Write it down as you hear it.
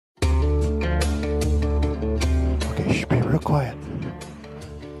quiet.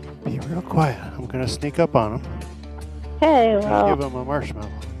 Be real quiet. I'm gonna sneak up on him. Hey, And well, give him a marshmallow.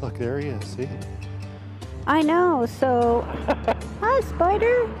 Look, there he is. See? I know. So, hi,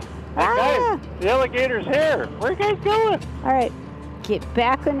 Spider. Guys, the alligator's here. Where are you guys going? All right, get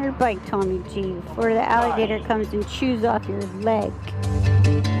back on your bike, TommyG, before the alligator comes and chews off your leg.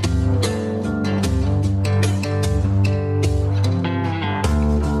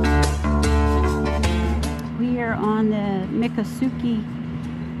 We are on the Miccosukee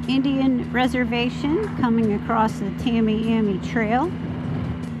Indian Reservation, coming across the Tamiami Trail.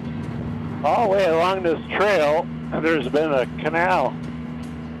 All the way along this trail, there's been a canal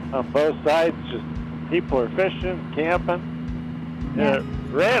on both sides. Just people are fishing, camping. Yeah. And it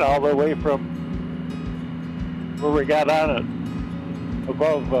ran all the way from where we got on it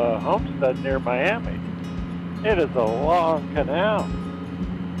above Homestead near Miami. It is a long canal.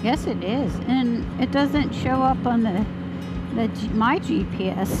 Yes, it is, and it doesn't show up on my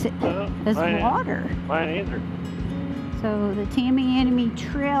GPS as water. Mine either. So the Tamiami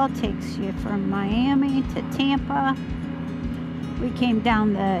Trail takes you from Miami to Tampa. We came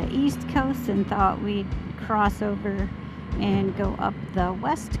down the East Coast and thought we'd cross over and go up the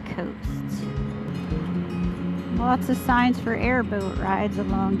West Coast. Lots of signs for airboat rides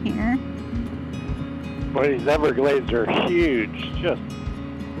along here. Boy, these Everglades are huge. Just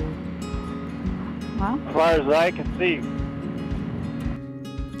Well, as far as I can see.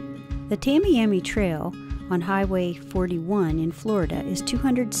 The Tamiami Trail on Highway 41 in Florida is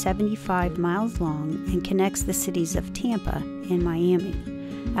 275 miles long and connects the cities of Tampa and Miami.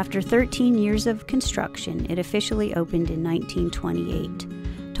 After 13 years of construction, it officially opened in 1928.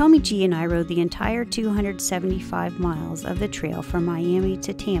 TommyG and I rode the entire 275 miles of the trail from Miami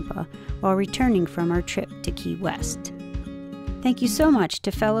to Tampa while returning from our trip to Key West. Thank you so much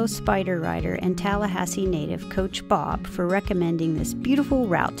to fellow Spyder rider and Tallahassee native Coach Bob for recommending this beautiful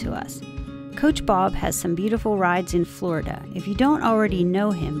route to us. Coach Bob has some beautiful rides in Florida. If you don't already know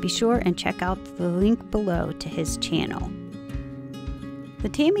him, be sure and check out the link below to his channel. The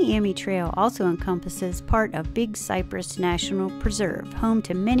Tamiami Trail also encompasses part of Big Cypress National Preserve, home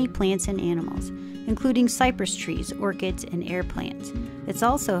to many plants and animals, including cypress trees, orchids, and air plants. It's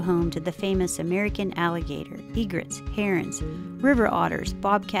also home to the famous American alligator, egrets, herons, river otters,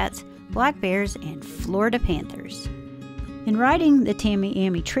 bobcats, black bears, and Florida panthers. In riding the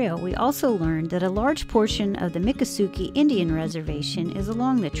Tamiami Trail, we also learned that a large portion of the Miccosukee Indian Reservation is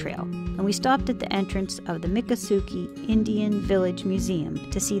along the trail, and we stopped at the entrance of the Miccosukee Indian Village Museum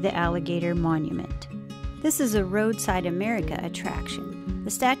to see the alligator monument. This is a Roadside America attraction.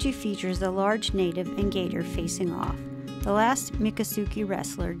 The statue features a large native and gator facing off. The last Miccosukee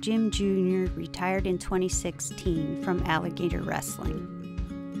wrestler, Jim Jr., retired in 2016 from alligator wrestling.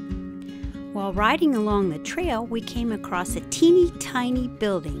 While riding along the trail, we came across a teeny tiny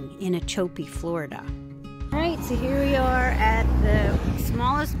building in Okeechobee, Florida. All right, so here we are at the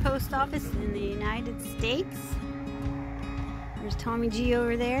smallest post office in the United States. There's TommyG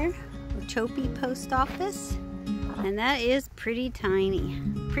over there, Okeechobee Post Office, and that is pretty tiny,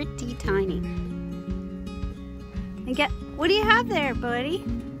 pretty tiny. And what do you have there, buddy?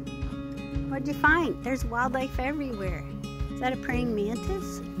 What'd you find? There's wildlife everywhere. Is that a praying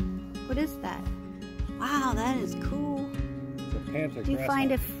mantis? What is that? Wow, that is cool. It's a panther. Did you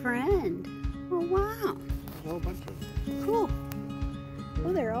find a friend? Oh, wow. A whole bunch of them. Cool.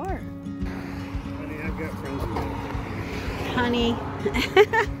 Oh, there are. Honey, I've got friends who Honey.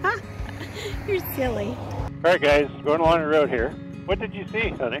 You're silly. All right, guys, going along the road here. What did you see,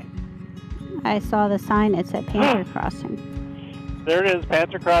 honey? I saw the sign that said Panther Crossing. There it is,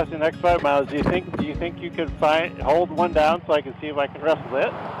 Panther Crossing, next 5 miles. Do you think you could hold one down so I can see if I can wrestle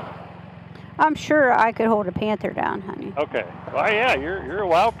it? I'm sure I could hold a panther down, honey. Okay. Well, yeah, you're a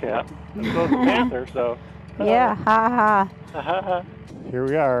wildcat. And so is a panther, so. Yeah, ha ha. Here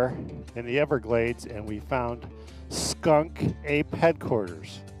we are in the Everglades, and we found Skunk Ape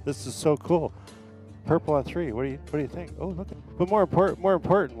headquarters. This is so cool. Purple on 3. What do you think? Oh, look. But more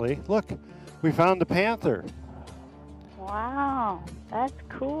importantly, look, we found the panther. Wow, that's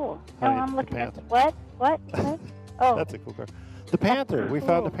cool. Oh, Oh, yeah, I'm looking the at what? Oh, That's a cool car. The panther. We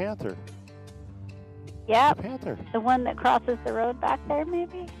found the cool. panther. Yep. The panther. The one that crosses the road back there,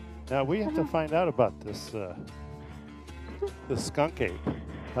 maybe? Now we have to find out about this the skunk ape.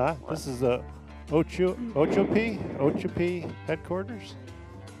 Huh? This is a Okeechobee headquarters,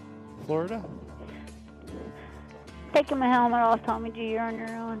 Florida. Taking my helmet off, TommyG, you're on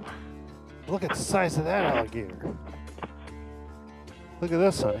your own. Look at the size of that alligator. Look at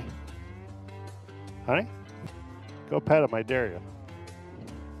this, honey. Honey? Go pet him, I dare you.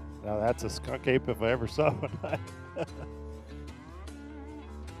 Now that's a skunk ape if I ever saw one.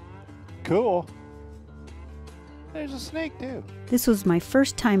 cool. There's a snake too. This was my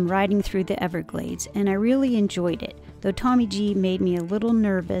first time riding through the Everglades, and I really enjoyed it, though TommyG made me a little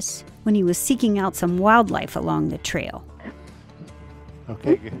nervous when he was seeking out some wildlife along the trail.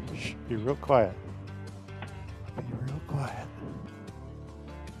 Okay, shh, be real quiet. Be real quiet.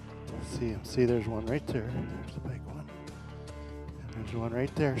 See him. See, there's one right there. There's the big one. And there's one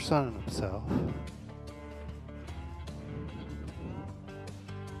right there sunning himself.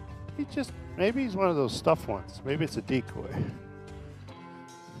 Maybe he's one of those stuffed ones. Maybe it's a decoy.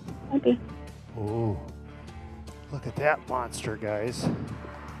 Maybe. Oh, look at that monster, guys.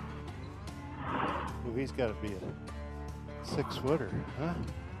 Oh, he's got to be a 6-footer, huh?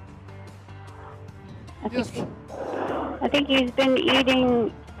 I think he's been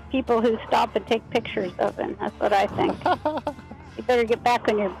eating people who stop and take pictures of him. That's what I think. You better get back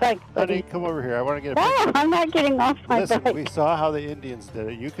on your bike, buddy. Honey, come over here. I want to get a No, picture. I'm not getting off my Listen, bike. we saw how the Indians did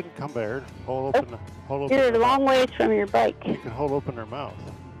it. You can come there, hold open You're a their long mouth. ways from your bike. You can hold open their mouth.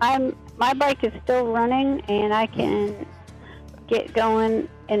 My bike is still running, and I can get going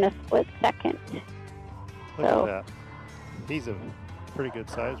in a split second. Look So- at that. He's a pretty good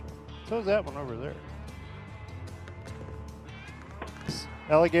size one. So is that one over there.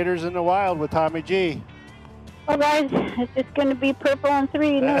 Alligators in the wild with TommyG. Well, guys, it's just going to be purple on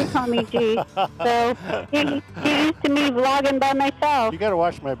 3, no TommyG. So, get used to me vlogging by myself. You got to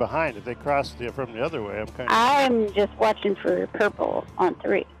watch my behind. If they cross from the other way, I'm kind of I'm just watching for purple on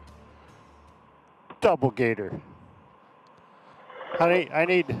 3. double gator. Honey, I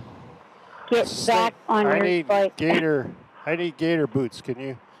need Get back on I your need bike. I need gator boots. Can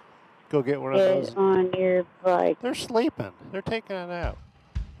you go get one of Get those? on your bike. They're sleeping. They're taking a nap.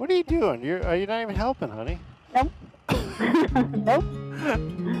 What are you doing? Are you not even helping, honey? Nope. Nope.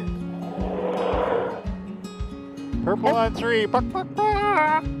 Purple on 3. Buck, buck,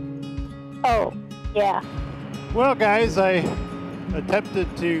 buck. Oh, yeah. Well, guys, I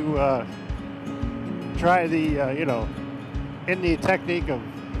attempted to try the, Indian technique of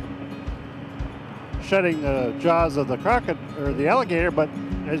shutting the jaws of the crocodile or the alligator, but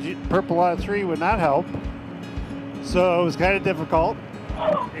purple on 3 would not help. So it was kind of difficult.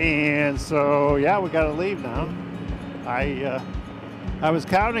 And so, yeah, we got to leave now. I was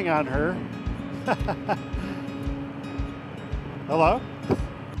counting on her. Hello?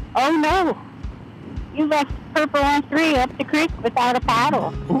 Oh, no. You left purple on 3 up the creek without a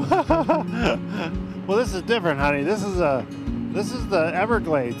paddle. Well, this is different, honey. This is the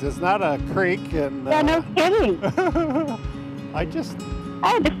Everglades. It's not a creek. And Yeah, no kidding. I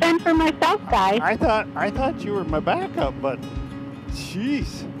had to fend for myself, guys. I thought you were my backup, but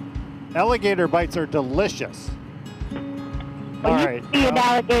jeez, alligator bites are delicious. Well, All you right. can see an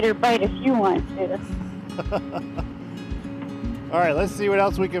alligator bite if you want to. All right, let's see what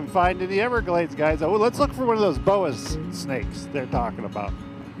else we can find in the Everglades, guys. Oh, let's look for one of those boa snakes they're talking about.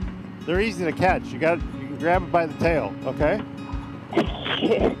 They're easy to catch. You can grab it by the tail, okay?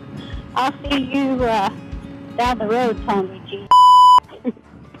 I'll see you down the road, TommyG.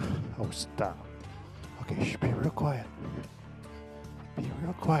 Oh, stop. Okay, shh, be real quiet. Be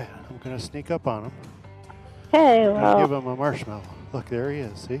real quiet. I'm going to sneak up on him. Hey, And well, give him a marshmallow. Look, there he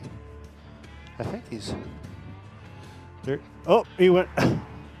is, see? I think he's... there. Oh, he went...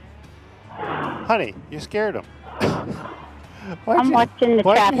 Honey, you scared him. I'm watching the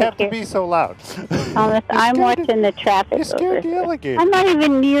Why'd traffic you have here. to be so loud? Thomas, I'm scared watching the traffic. You scared over the here. alligator. I'm not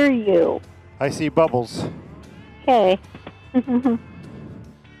even near you. I see bubbles. Okay.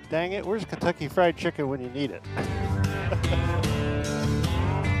 Dang it, where's Kentucky Fried Chicken when you need it?